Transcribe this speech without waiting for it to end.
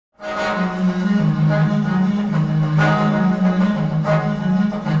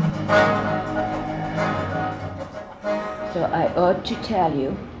ought to tell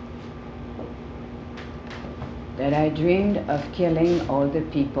you that I dreamed of killing all the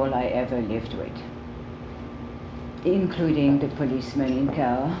people I ever lived with, including the policeman in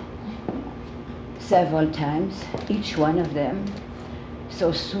Cahors, several times, each one of them.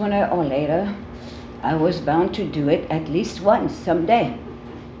 So sooner or later, I was bound to do it at least once, someday.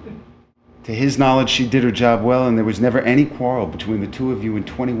 To his knowledge, she did her job well, and there was never any quarrel between the two of you in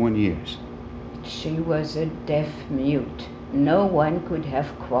 21 years. She was a deaf mute. No one could have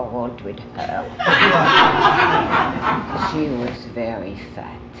quarreled with her. She was very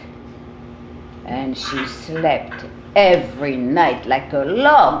fat. And she slept every night like a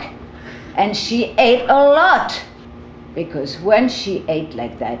log. And she ate a lot. Because when she ate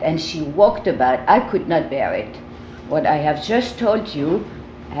like that and she walked about, I could not bear it. What I have just told you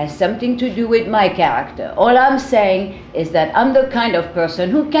has something to do with my character. All I'm saying is that I'm the kind of person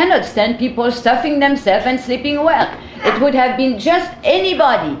who cannot stand people stuffing themselves and sleeping well. It would have been just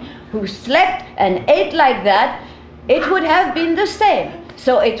anybody who slept and ate like that, it would have been the same.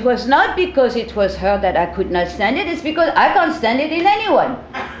 So it was not because it was her that I could not stand it, it's because I can't stand it in anyone.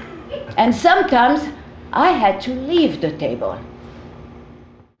 And sometimes I had to leave the table.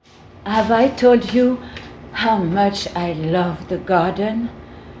 Have I told you how much I love the garden?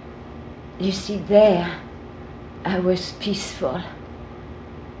 You see, there, I was peaceful.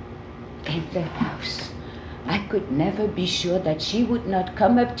 In the house, I could never be sure that she would not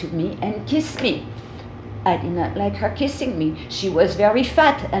come up to me and kiss me. I did not like her kissing me. She was very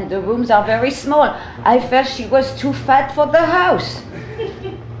fat, and the rooms are very small. I felt she was too fat for the house.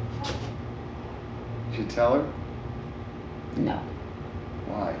 Did you tell her? No.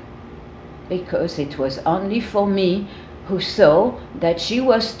 Why? Because it was only for me who saw that she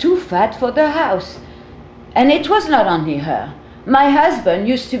was too fat for the house. And it was not only her. My husband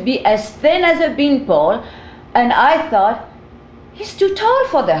used to be as thin as a beanpole, and I thought, he's too tall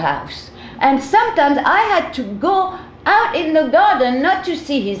for the house. And sometimes I had to go out in the garden not to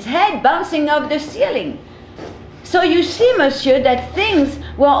see his head bouncing off the ceiling. So you see, monsieur, that things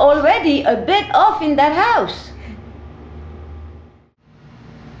were already a bit off in that house.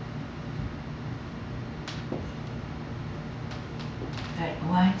 But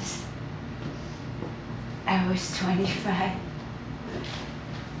once, I was 25,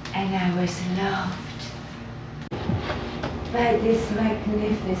 and I was loved by this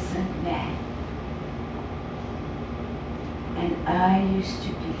magnificent man. And I used to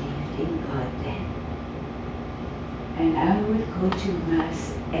believe in God then. And I would go to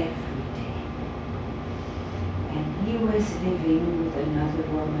Mass every day. And he was living with another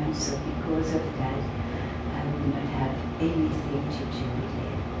woman, so because of that, I would not have anything to do with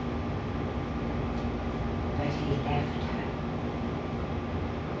him. But he left her.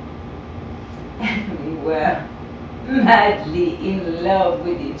 And we were madly in love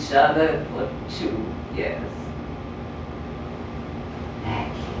with each other for 2 years.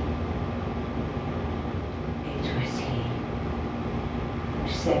 Madly. It was he who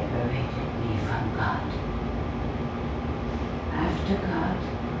separated me from God. After God,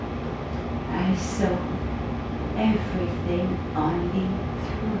 I saw everything only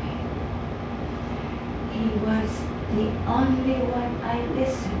through him. He was the only one I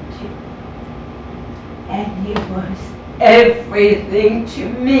listened to. And he was everything to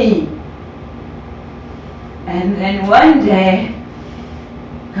me. And then one day,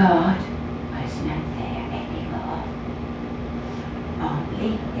 God was not there anymore.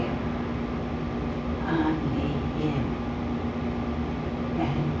 Only him. Only him.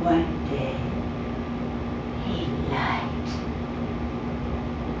 And one day, he lied.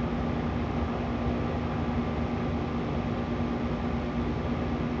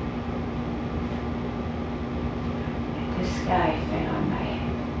 The sky fell on my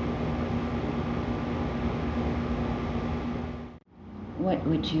head. What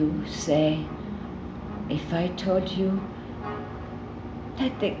would you say if I told you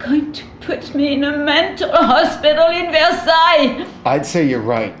that they're going to put me in a mental hospital in Versailles? I'd say you're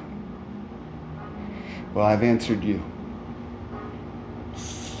right. Well, I've answered you.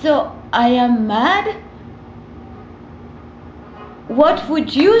 So I am mad? What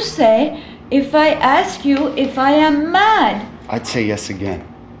would you say if I ask you if I am mad? I'd say yes again.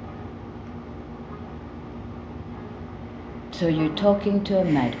 So you're talking to a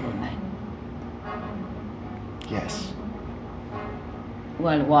mad woman? Yes.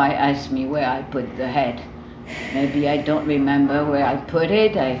 Well, why ask me where I put the head? Maybe I don't remember where I put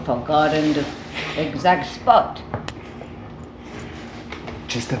it. I've forgotten the exact spot.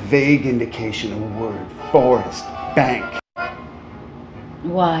 Just a vague indication, a word. Forest, bank.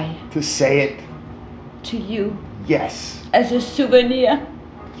 Why? To say it. To you? Yes. As a souvenir?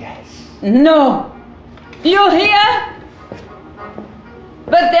 Yes. No! You hear?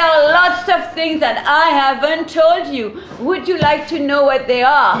 But there are lots of things that I haven't told you. Would you like to know what they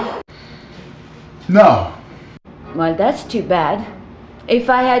are? No. Well, that's too bad. If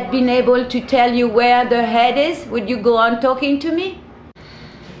I had been able to tell you where the head is, would you go on talking to me?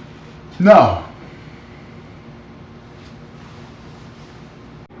 No.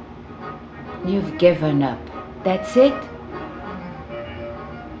 You've given up. That's it?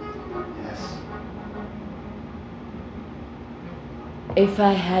 Yes. If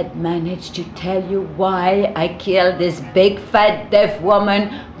I had managed to tell you why I killed this big fat deaf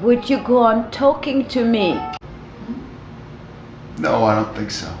woman, would you go on talking to me? No, I don't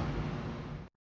think so.